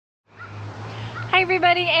Hi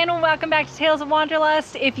everybody, and welcome back to Tales of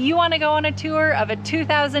Wanderlust. If you want to go on a tour of a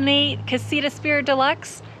 2008 Casita Spirit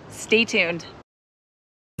Deluxe, stay tuned.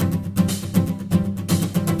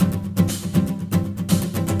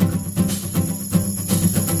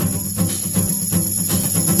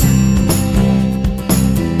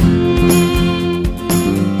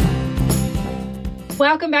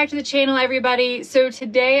 Welcome back to the channel, everybody. So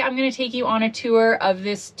today I'm going to take you on a tour of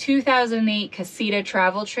this 2008 Casita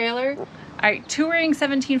travel trailer. All right, touring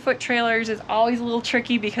 17-foot trailers is always a little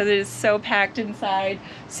tricky because it is so packed inside.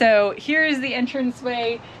 So here is the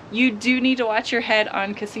entranceway. You do need to watch your head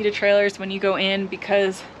on Casita trailers when you go in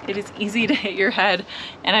because it is easy to hit your head,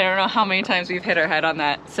 and I don't know how many times we've hit our head on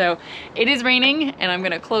that. So it is raining, and I'm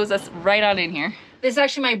gonna close us right on in here. This is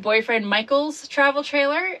actually my boyfriend Michael's travel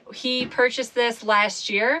trailer. He purchased this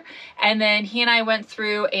last year, and then he and I went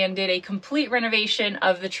through and did a complete renovation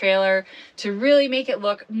of the trailer to really make it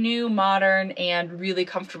look new, modern, and really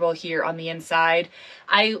comfortable here on the inside.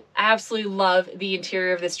 I absolutely love the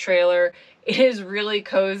interior of this trailer. It is really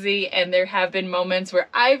cozy, and there have been moments where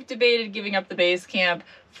I've debated giving up the base camp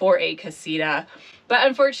for a Casita. But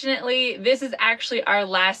unfortunately, this is actually our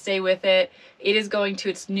last day with it. It is going to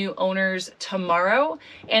its new owners tomorrow,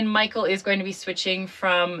 and Michael is going to be switching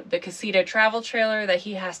from the Casita travel trailer that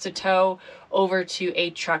he has to tow over to a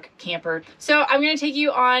truck camper. So I'm going to take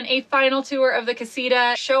you on a final tour of the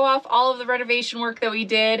Casita, show off all of the renovation work that we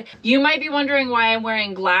did. You might be wondering why I'm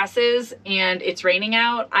wearing glasses and it's raining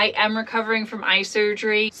out. I am recovering from eye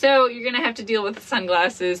surgery, so you're going to have to deal with the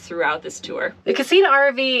sunglasses throughout this tour. The Casita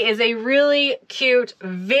RV is a really cute,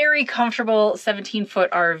 very comfortable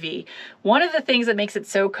 17-foot RV. One of the things that makes it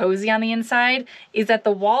so cozy on the inside is that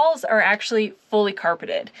the walls are actually fully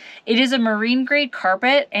carpeted. It is a marine grade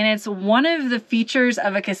carpet, and it's one of the features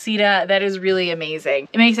of a Casita that is really amazing.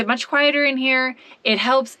 It makes it much quieter in here. It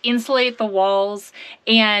helps insulate the walls,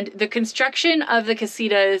 and the construction of the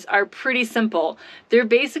Casitas are pretty simple. They're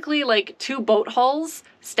basically like two boat hulls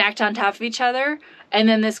stacked on top of each other, and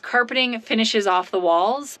then this carpeting finishes off the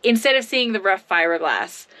walls instead of seeing the rough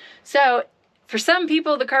fiberglass. So for some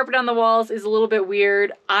people, the carpet on the walls is a little bit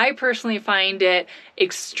weird. I personally find it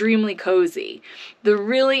extremely cozy. The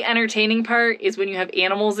really entertaining part is when you have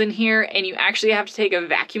animals in here and you actually have to take a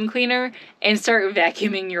vacuum cleaner and start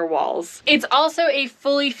vacuuming your walls. It's also a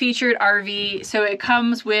fully featured RV, so it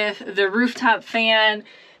comes with the rooftop fan.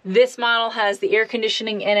 This model has the air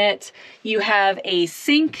conditioning in it. You have a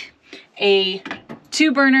sink, a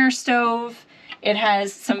 2-burner stove. It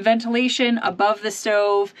has some ventilation above the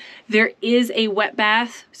stove. There is a wet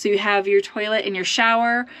bath, so you have your toilet and your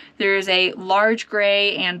shower. There is a large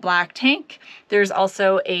gray and black tank. There's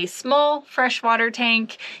also a small freshwater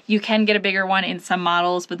tank. You can get a bigger one in some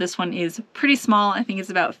models, but this one is pretty small. I think it's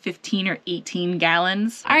about 15 or 18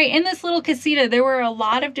 gallons. All right, in this little Casita, there were a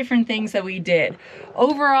lot of different things that we did.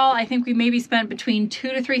 Overall, I think we maybe spent between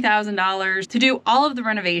 $2,000 to $3,000 to do all of the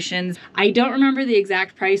renovations. I don't remember the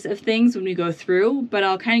exact price of things when we go through, but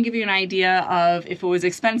I'll kind of give you an idea of if it was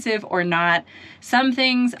expensive or not. Some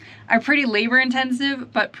things are pretty labor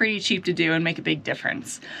intensive, but pretty cheap to do and make a big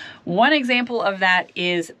difference. One example of that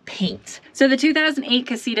is paint. So the 2008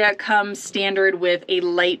 Casita comes standard with a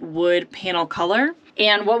light wood panel color.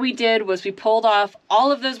 And what we did was we pulled off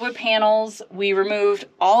all of those wood panels, we removed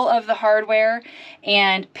all of the hardware,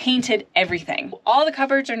 and painted everything. All the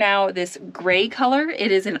cupboards are now this gray color.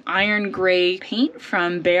 It is an iron gray paint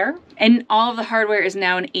from Behr, and all of the hardware is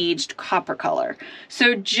now an aged copper color.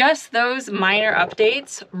 So just those minor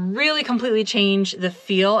updates really completely change the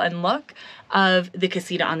feel and look of the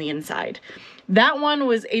Casita on the inside. That one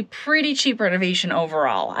was a pretty cheap renovation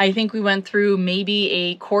overall. I think we went through maybe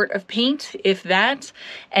a quart of paint, if that,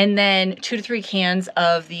 and then 2 to 3 cans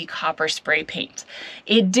of the copper spray paint.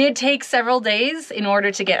 It did take several days in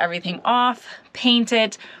order to get everything off, paint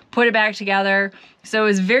it, put it back together. So it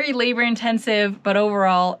was very labor intensive, but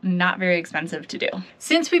overall not very expensive to do.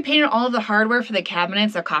 Since we painted all of the hardware for the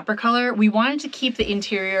cabinets a copper color, we wanted to keep the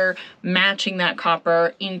interior matching that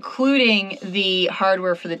copper, including the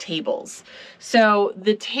hardware for the tables. So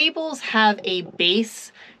the tables have a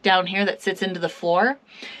base down here that sits into the floor.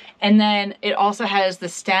 And then it also has the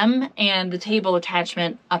stem and the table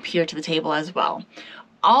attachment up here to the table as well.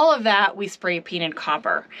 All of that we spray painted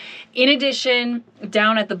copper. In addition,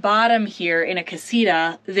 down at the bottom here in a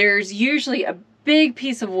Casita, there's usually a big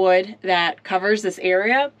piece of wood that covers this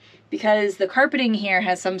area because the carpeting here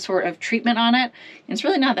has some sort of treatment on it. And it's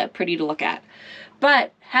really not that pretty to look at.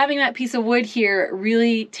 But having that piece of wood here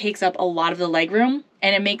really takes up a lot of the legroom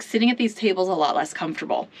and it makes sitting at these tables a lot less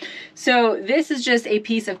comfortable. So this is just a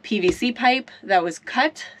piece of PVC pipe that was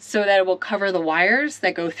cut so that it will cover the wires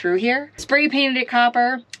that go through here. Spray painted it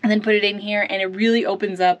copper and then put it in here, and it really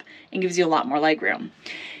opens up and gives you a lot more legroom.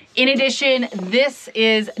 In addition, this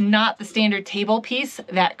is not the standard table piece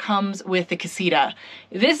that comes with the Casita.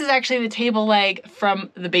 This is actually the table leg from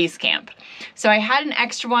the base camp. So I had an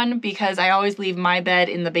extra one because I always leave my bed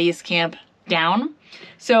in the base camp down.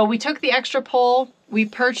 So we took the extra pole, we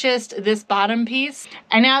purchased this bottom piece,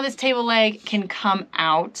 and now this table leg can come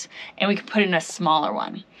out and we can put in a smaller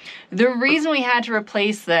one. The reason we had to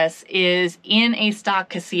replace this is in a stock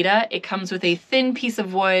Casita, it comes with a thin piece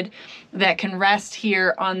of wood that can rest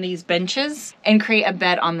here on these benches and create a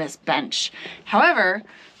bed on this bench. However,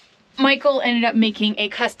 Michael ended up making a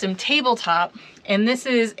custom tabletop, and this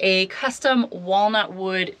is a custom walnut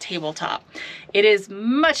wood tabletop. It is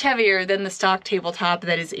much heavier than the stock tabletop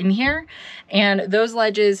that is in here, and those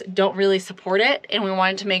ledges don't really support it, and we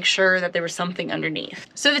wanted to make sure that there was something underneath.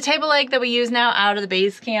 So the table leg that we use now out of the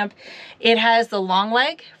base camp, it has the long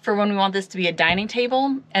leg for when we want this to be a dining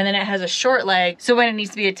table, and then it has a short leg so when it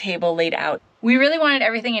needs to be a table laid out. We really wanted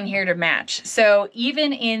everything in here to match. So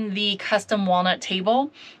even in the custom walnut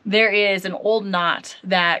table, there is an old knot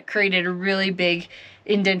that created a really big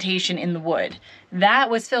indentation in the wood.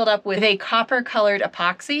 That was filled up with a copper colored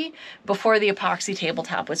epoxy before the epoxy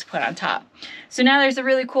tabletop was put on top. So now there's a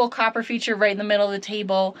really cool copper feature right in the middle of the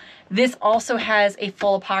table. This also has a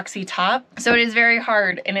full epoxy top, so it is very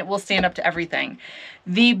hard and it will stand up to everything.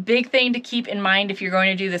 The big thing to keep in mind if you're going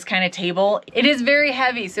to do this kind of table, it is very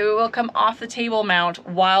heavy, so it will come off the table mount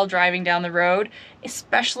while driving down the road,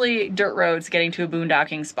 especially dirt roads getting to a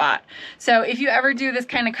boondocking spot. So if you ever do this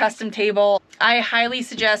kind of custom table, I highly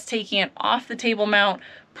suggest taking it off the table mount,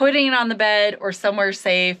 putting it on the bed or somewhere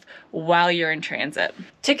safe while you're in transit.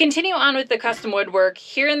 To continue on with the custom woodwork,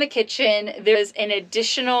 here in the kitchen, there's an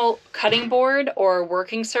additional cutting board or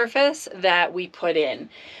working surface that we put in.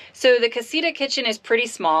 So the Casita kitchen is pretty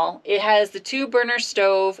small. It has the 2-burner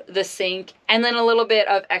stove, the sink, and then a little bit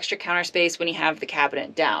of extra counter space when you have the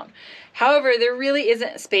cabinet down. However, there really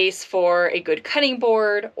isn't space for a good cutting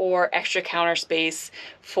board or extra counter space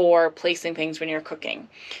for placing things when you're cooking.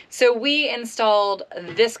 So we installed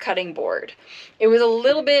this cutting board. It was a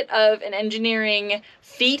little bit of an engineering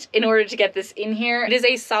feat in order to get this in here. It is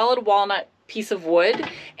a solid walnut piece of wood,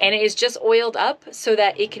 and it is just oiled up so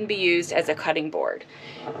that it can be used as a cutting board.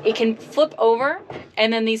 It can flip over,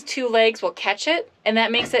 and then these 2 legs will catch it, and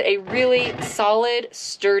that makes it a really solid,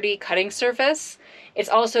 sturdy cutting surface. It's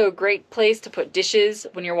also a great place to put dishes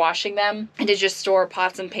when you're washing them and to just store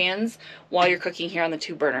pots and pans while you're cooking here on the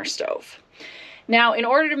 2-burner stove. Now, in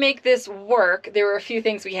order to make this work, there were a few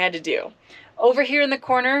things we had to do. Over here in the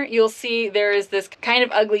corner, you'll see there is this kind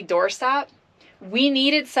of ugly doorstop. We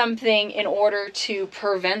needed something in order to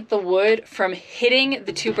prevent the wood from hitting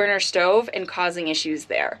the 2-burner stove and causing issues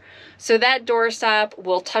there. So that doorstop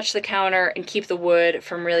will touch the counter and keep the wood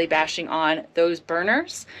from really bashing on those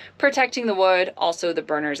burners, protecting the wood, also the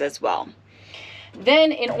burners as well.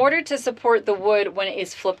 Then in order to support the wood when it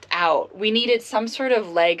is flipped out, we needed some sort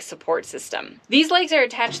of leg support system. These legs are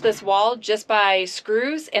attached to this wall just by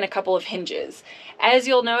screws and a couple of hinges. As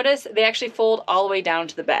you'll notice, they actually fold all the way down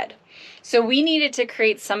to the bed. So we needed to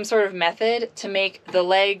create some sort of method to make the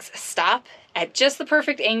legs stop at just the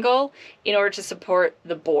perfect angle in order to support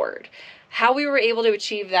the board. How we were able to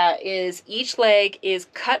achieve that is each leg is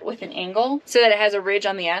cut with an angle so that it has a ridge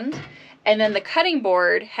on the end. And then the cutting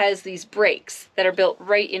board has these brakes that are built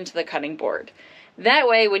right into the cutting board. That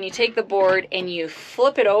way, when you take the board and you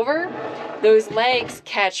flip it over, those legs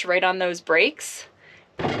catch right on those brakes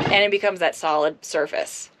and it becomes that solid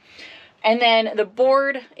surface. And then the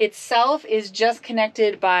board itself is just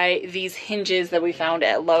connected by these hinges that we found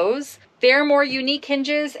at Lowe's. They're more unique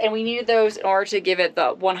hinges, and we needed those in order to give it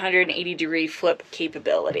the 180-degree flip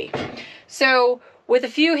capability. So with a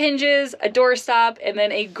few hinges, a doorstop, and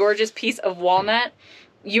then a gorgeous piece of walnut,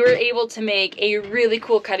 you were able to make a really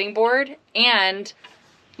cool cutting board and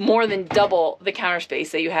more than double the counter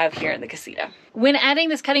space that you have here in the Casita. When adding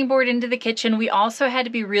this cutting board into the kitchen, we also had to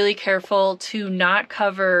be really careful to not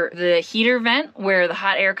cover the heater vent where the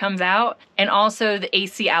hot air comes out, and also the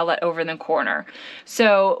AC outlet over in the corner.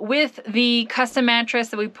 So with the custom mattress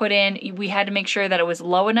that we put in, we had to make sure that it was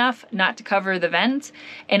low enough not to cover the vent,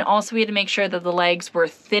 and also we had to make sure that the legs were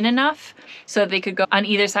thin enough so that they could go on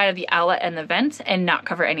either side of the outlet and the vent and not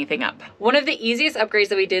cover anything up. One of the easiest upgrades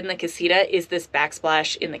that we did in the Casita is this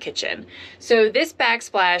backsplash in the kitchen. So this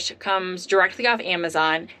backsplash comes directly directly off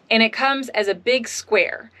Amazon, and it comes as a big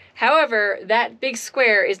square. However, that big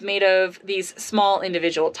square is made of these small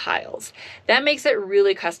individual tiles. That makes it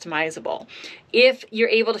really customizable. If you're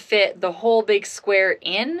able to fit the whole big square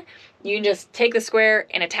in, you can just take the square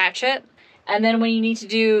and attach it. And then when you need to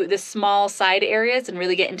do the small side areas and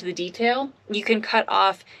really get into the detail, you can cut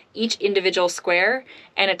off each individual square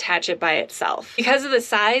and attach it by itself. Because of the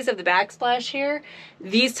size of the backsplash here,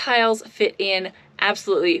 these tiles fit in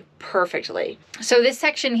absolutely perfectly. So this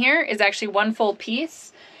section here is actually one full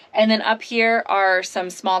piece. And then up here are some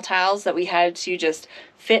small tiles that we had to just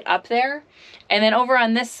fit up there. And then over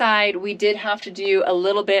on this side, we did have to do a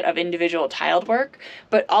little bit of individual tiled work,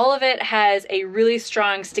 but all of it has a really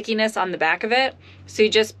strong stickiness on the back of it. So you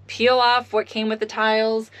just peel off what came with the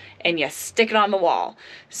tiles and you stick it on the wall.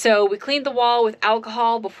 So we cleaned the wall with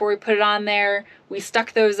alcohol before we put it on there. We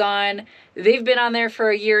stuck those on. They've been on there for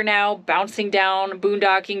a year now, bouncing down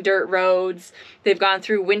boondocking dirt roads. They've gone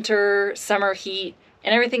through winter, summer heat,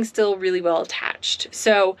 and everything's still really well attached.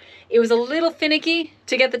 So it was a little finicky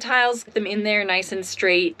to get the tiles, get them in there nice and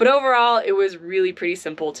straight, but overall it was really pretty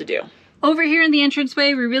simple to do. Over here in the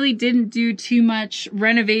entranceway, we really didn't do too much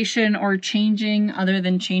renovation or changing other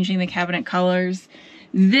than changing the cabinet colors.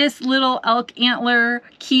 This little elk antler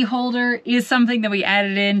key holder is something that we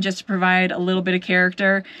added in just to provide a little bit of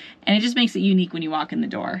character, and it just makes it unique when you walk in the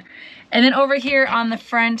door. And then over here on the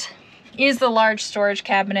front is the large storage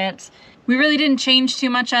cabinet. We really didn't change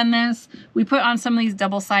too much on this. We put on some of these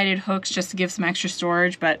double-sided hooks just to give some extra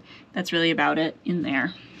storage, but that's really about it in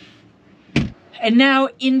there. And now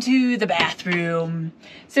into the bathroom.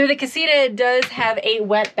 So the Casita does have a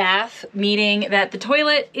wet bath, meaning that the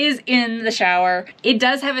toilet is in the shower. It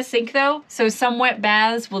does have a sink though, so some wet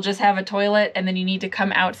baths will just have a toilet and then you need to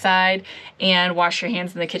come outside and wash your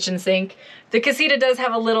hands in the kitchen sink. The Casita does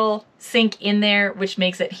have a little sink in there, which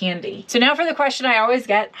makes it handy. So now for the question I always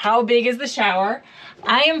get, how big is the shower?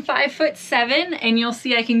 I am 5'7", and you'll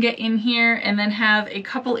see I can get in here and then have a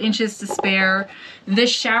couple inches to spare. This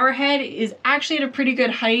shower head is actually at a pretty good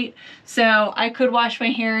height, so I could wash my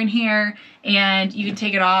hair in here and you can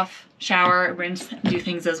take it off, shower, rinse, do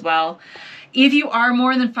things as well. If you are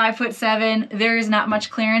more than 5'7", there is not much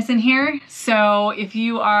clearance in here. So if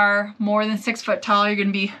you are more than 6 foot tall, you're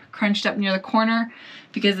gonna be crunched up near the corner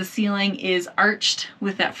because the ceiling is arched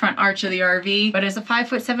with that front arch of the RV. But as a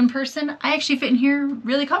 5'7" person, I actually fit in here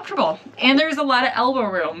really comfortable. And there's a lot of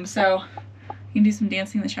elbow room, so you can do some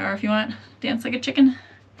dancing in the shower if you want. Dance like a chicken.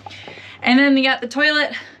 And then you got the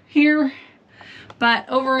toilet here, but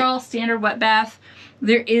overall standard wet bath.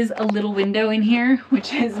 There is a little window in here,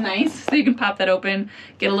 which is nice. So you can pop that open,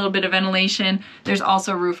 get a little bit of ventilation. There's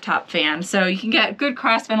also a rooftop fan. So you can get good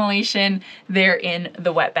cross ventilation there in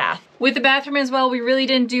the wet bath. With the bathroom as well, we really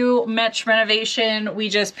didn't do much renovation. We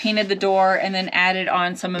just painted the door and then added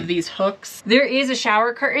on some of these hooks. There is a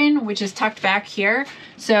shower curtain, which is tucked back here.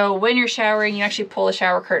 So when you're showering, you actually pull the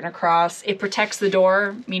shower curtain across. It protects the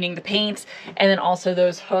door, meaning the paint, and then also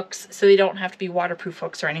those hooks, so they don't have to be waterproof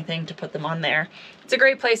hooks or anything to put them on there. It's a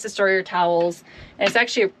great place to store your towels, and it's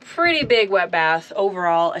actually a pretty big wet bath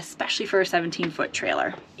overall, especially for a 17-foot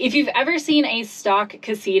trailer. If you've ever seen a stock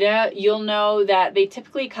Casita, you'll know that they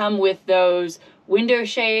typically come with those window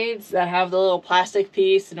shades that have the little plastic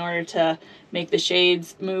piece in order to make the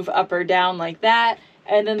shades move up or down like that.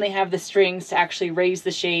 And then they have the strings to actually raise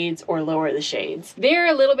the shades or lower the shades. They're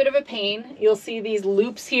a little bit of a pain. You'll see these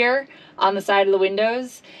loops here on the side of the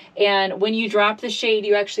windows. And when you drop the shade,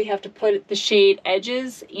 you actually have to put the shade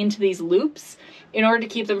edges into these loops in order to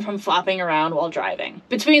keep them from flopping around while driving.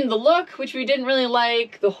 Between the look, which we didn't really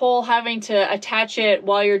like, the whole having to attach it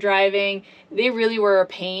while you're driving, they really were a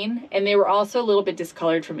pain, and they were also a little bit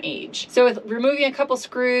discolored from age. So with removing a couple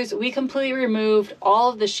screws, we completely removed all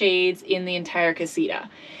of the shades in the entire Casita.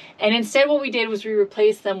 And instead what we did was we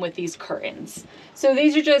replaced them with these curtains. So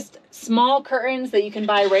these are just small curtains that you can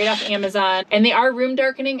buy right off Amazon, and they are room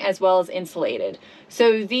darkening as well as insulated.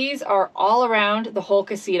 So these are all around the whole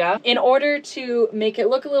Casita in order to make it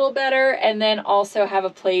look a little better and then also have a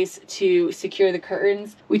place to secure the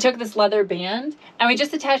curtains. We took this leather band and we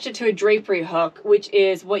just attached it to a drapery hook, which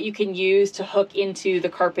is what you can use to hook into the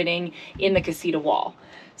carpeting in the Casita wall.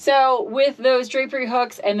 So with those drapery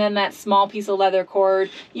hooks and then that small piece of leather cord,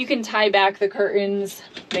 you can tie back the curtains,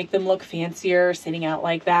 make them look fancier sitting out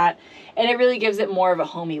like that, and it really gives it more of a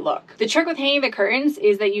homey look. The trick with hanging the curtains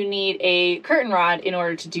is that you need a curtain rod in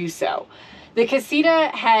order to do so. The Casita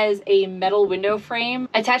has a metal window frame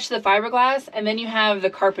attached to the fiberglass, and then you have the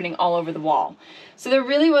carpeting all over the wall. So there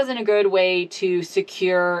really wasn't a good way to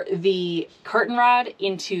secure the curtain rod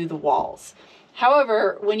into the walls.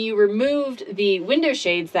 However, when you removed the window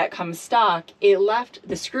shades that come stock, it left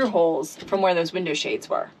the screw holes from where those window shades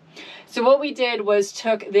were. So what we did was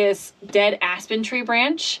took this dead aspen tree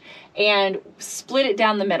branch and split it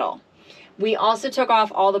down the middle. We also took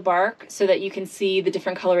off all the bark so that you can see the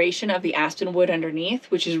different coloration of the aspen wood underneath,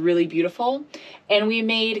 which is really beautiful. And we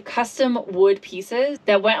made custom wood pieces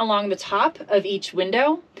that went along the top of each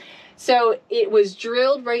window. So it was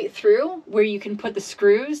drilled right through where you can put the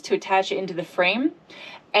screws to attach it into the frame.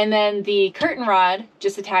 And then the curtain rod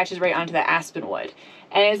just attaches right onto the aspen wood.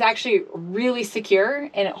 And it's actually really secure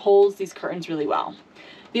and it holds these curtains really well.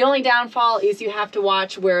 The only downfall is you have to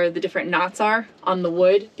watch where the different knots are on the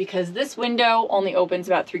wood, because this window only opens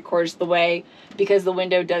about 3/4 of the way because the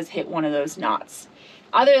window does hit one of those knots.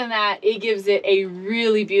 Other than that, it gives it a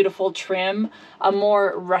really beautiful trim, a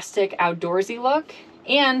more rustic outdoorsy look,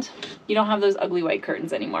 and you don't have those ugly white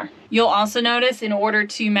curtains anymore. You'll also notice, in order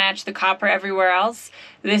to match the copper everywhere else,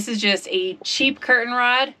 this is just a cheap curtain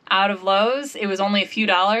rod out of Lowe's. It was only a few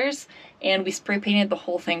dollars, and we spray painted the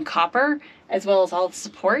whole thing copper, as well as all the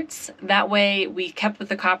supports. That way we kept with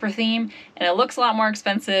the copper theme, and it looks a lot more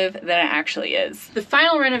expensive than it actually is. The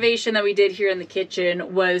final renovation that we did here in the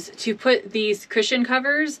kitchen was to put these cushion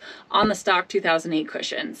covers on the stock 2008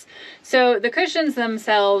 cushions. So the cushions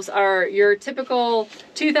themselves are your typical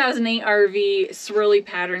 2008 RV swirly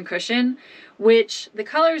pattern cushion, which the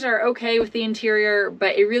colors are okay with the interior,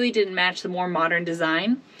 but it really didn't match the more modern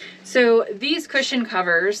design. So these cushion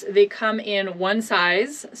covers, they come in one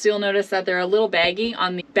size. So you'll notice that they're a little baggy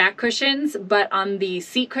on the back cushions, but on the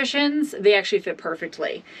seat cushions, they actually fit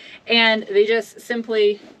perfectly. And they just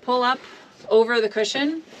simply pull up over the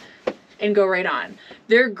cushion and go right on.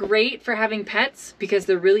 They're great for having pets because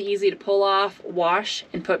they're really easy to pull off, wash,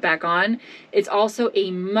 and put back on. It's also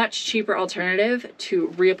a much cheaper alternative to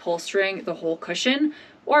reupholstering the whole cushion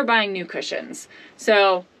or buying new cushions.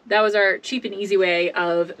 So that was our cheap and easy way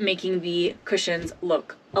of making the cushions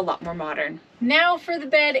look a lot more modern. Now for the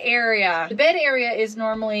bed area. The bed area is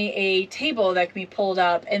normally a table that can be pulled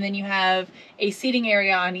up, and then you have a seating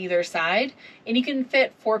area on either side, and you can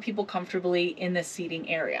fit 4 people comfortably in the seating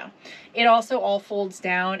area. It also all folds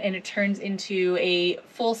down and it turns into a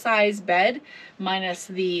full-size bed minus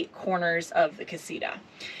the corners of the Casita.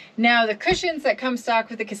 Now the cushions that come stock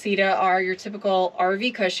with the Casita are your typical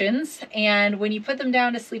RV cushions, and when you put them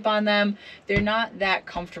down to sleep on them, they're not that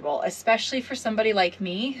comfortable, especially for somebody like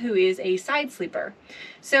me who is a side sleeper.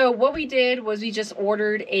 So what we did was we just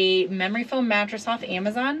ordered a memory foam mattress off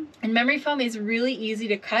Amazon, and memory foam is really easy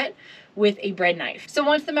to cut with a bread knife. So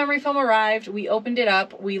once the memory foam arrived, we opened it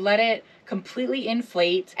up, we let it completely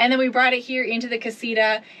inflate, and then we brought it here into the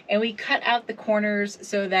Casita and we cut out the corners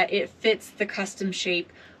so that it fits the custom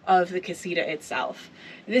shape of the Casita itself.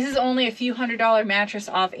 This is only a few $100 mattress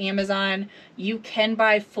off Amazon. You can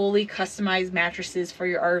buy fully customized mattresses for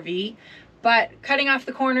your RV, but cutting off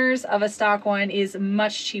the corners of a stock one is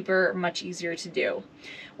much cheaper, much easier to do.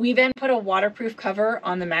 We then put a waterproof cover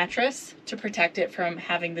on the mattress to protect it from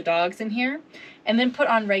having the dogs in here, and then put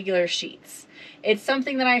on regular sheets. It's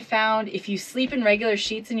something that I found, if you sleep in regular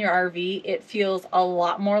sheets in your RV, it feels a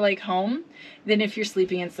lot more like home than if you're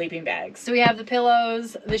sleeping in sleeping bags. So we have the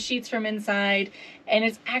pillows, the sheets from inside, and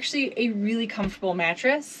it's actually a really comfortable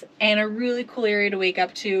mattress and a really cool area to wake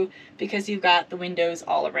up to because you've got the windows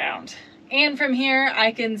all around. And from here,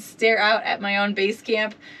 I can stare out at my own base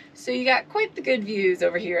camp, so you got quite the good views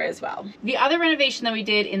over here as well. The other renovation that we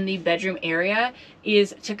did in the bedroom area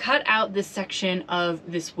is to cut out this section of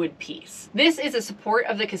this wood piece. This is a support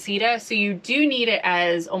of the Casita, so you do need it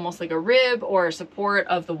as almost like a rib or a support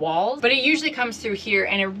of the walls, but it usually comes through here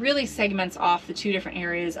and it really segments off the 2 different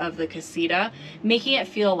areas of the Casita, making it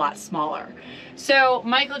feel a lot smaller. So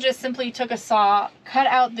Michael just simply took a saw, cut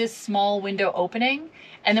out this small window opening,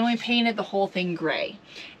 and then we painted the whole thing gray.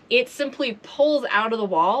 It simply pulls out of the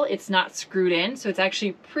wall. It's not screwed in, so it's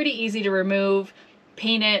actually pretty easy to remove,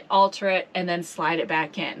 paint it, alter it, and then slide it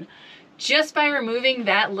back in. Just by removing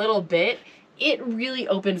that little bit, it really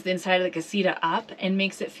opens the inside of the Casita up and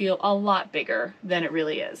makes it feel a lot bigger than it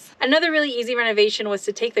really is. Another really easy renovation was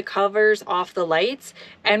to take the covers off the lights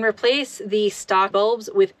and replace the stock bulbs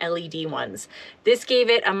with LED ones. This gave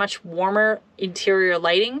it a much warmer interior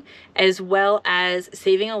lighting, as well as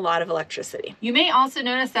saving a lot of electricity. You may also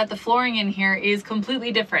notice that the flooring in here is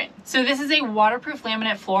completely different. So this is a waterproof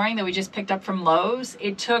laminate flooring that we just picked up from Lowe's.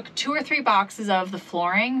 It took 2 or 3 boxes of the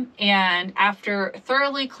flooring, and after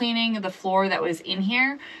thoroughly cleaning the floor that was in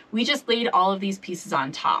here, we just laid all of these pieces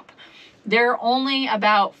on top. There are only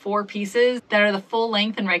about 4 pieces that are the full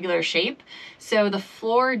length and regular shape. So the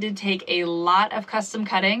floor did take a lot of custom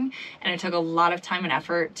cutting, and it took a lot of time and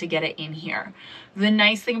effort to get it in here. The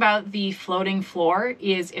nice thing about the floating floor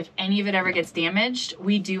is if any of it ever gets damaged,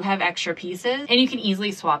 we do have extra pieces and you can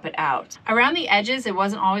easily swap it out. Around the edges, it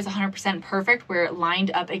wasn't always 100% perfect where it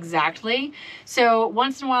lined up exactly. So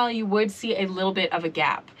once in a while you would see a little bit of a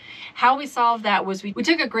gap. How we solved that was we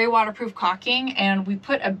took a gray waterproof caulking and we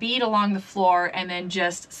put a bead along the floor and then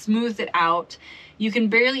just smoothed it out. You can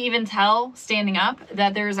barely even tell standing up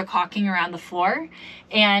that there's a caulking around the floor,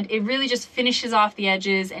 and it really just finishes off the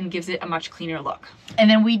edges and gives it a much cleaner look. And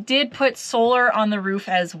then we did put solar on the roof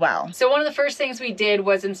as well. So one of the first things we did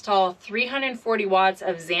was install 340 watts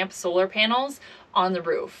of Zamp solar panels on the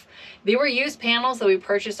roof. They were used panels that we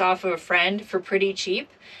purchased off of a friend for pretty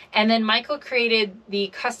cheap. And then Michael created the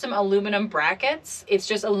custom aluminum brackets. It's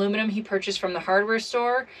just aluminum he purchased from the hardware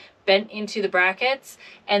store, bent into the brackets,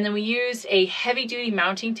 and then we used a heavy-duty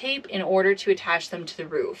mounting tape in order to attach them to the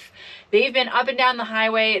roof. They've been up and down the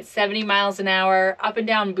highway at 70 miles an hour, up and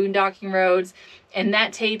down boondocking roads, and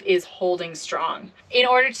that tape is holding strong. In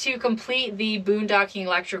order to complete the boondocking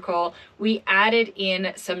electrical, we added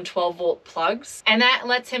in some 12-volt plugs, and that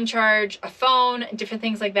lets him charge a phone, different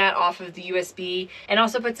things like that off of the USB, and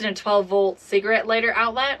also puts in a 12-volt cigarette lighter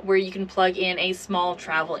outlet where you can plug in a small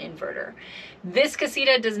travel inverter. This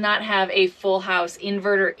Casita does not have a full house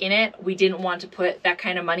inverter in it. We didn't want to put that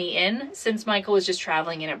kind of money in since Michael was just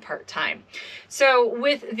traveling in it part-time. So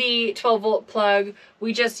with the 12-volt plug,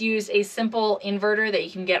 we just used a simple inverter that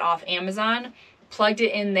you can get off Amazon, plugged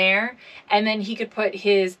it in there, and then he could put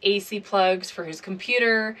his AC plugs for his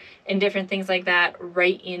computer and different things like that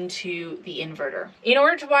right into the inverter. In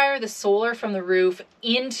order to wire the solar from the roof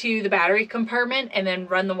into the battery compartment and then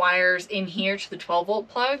run the wires in here to the 12-volt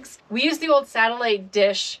plugs, we use the old satellite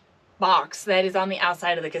dish box that is on the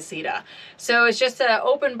outside of the Casita. So it's just an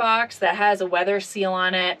open box that has a weather seal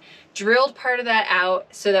on it, drilled part of that out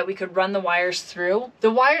so that we could run the wires through.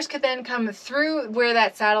 The wires could then come through where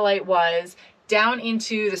that satellite was, down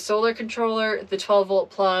into the solar controller, the 12-volt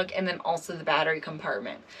plug, and then also the battery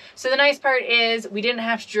compartment. So the nice part is we didn't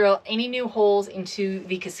have to drill any new holes into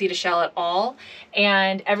the Casita shell at all,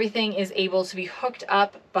 and everything is able to be hooked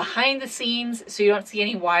up behind the scenes so you don't see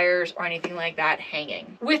any wires or anything like that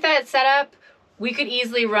hanging. With that setup, we could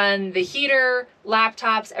easily run the heater,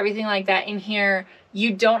 laptops, everything like that in here.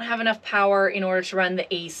 You don't have enough power in order to run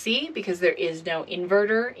the AC because there is no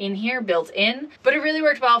inverter in here built in, but it really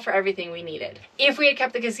worked well for everything we needed. If we had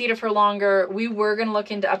kept the Casita for longer, we were going to look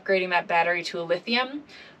into upgrading that battery to a lithium,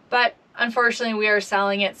 but unfortunately we are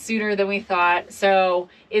selling it sooner than we thought, so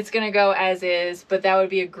it's going to go as is, but that would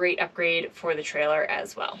be a great upgrade for the trailer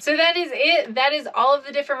as well. So that is it. That is all of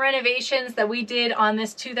the different renovations that we did on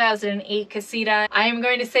this 2008 Casita. I am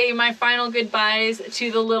going to say my final goodbyes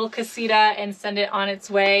to the little Casita and send it on its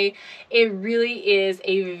way. It really is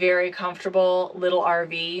a very comfortable little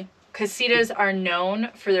RV. Casitas are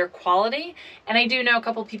known for their quality, and I do know a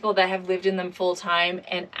couple people that have lived in them full time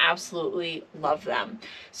and absolutely love them.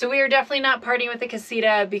 So we are definitely not parting with the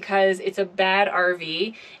Casita because it's a bad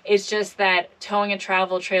RV. It's just that towing a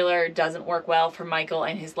travel trailer doesn't work well for Michael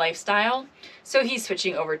and his lifestyle, so he's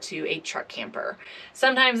switching over to a truck camper.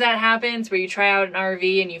 Sometimes that happens where you try out an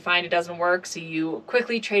RV and you find it doesn't work, so you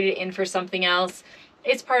quickly trade it in for something else.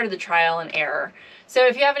 It's part of the trial and error. So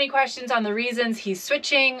if you have any questions on the reasons he's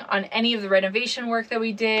switching, on any of the renovation work that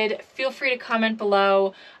we did, feel free to comment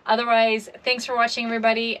below. Otherwise, thanks for watching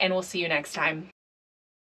everybody, and we'll see you next time.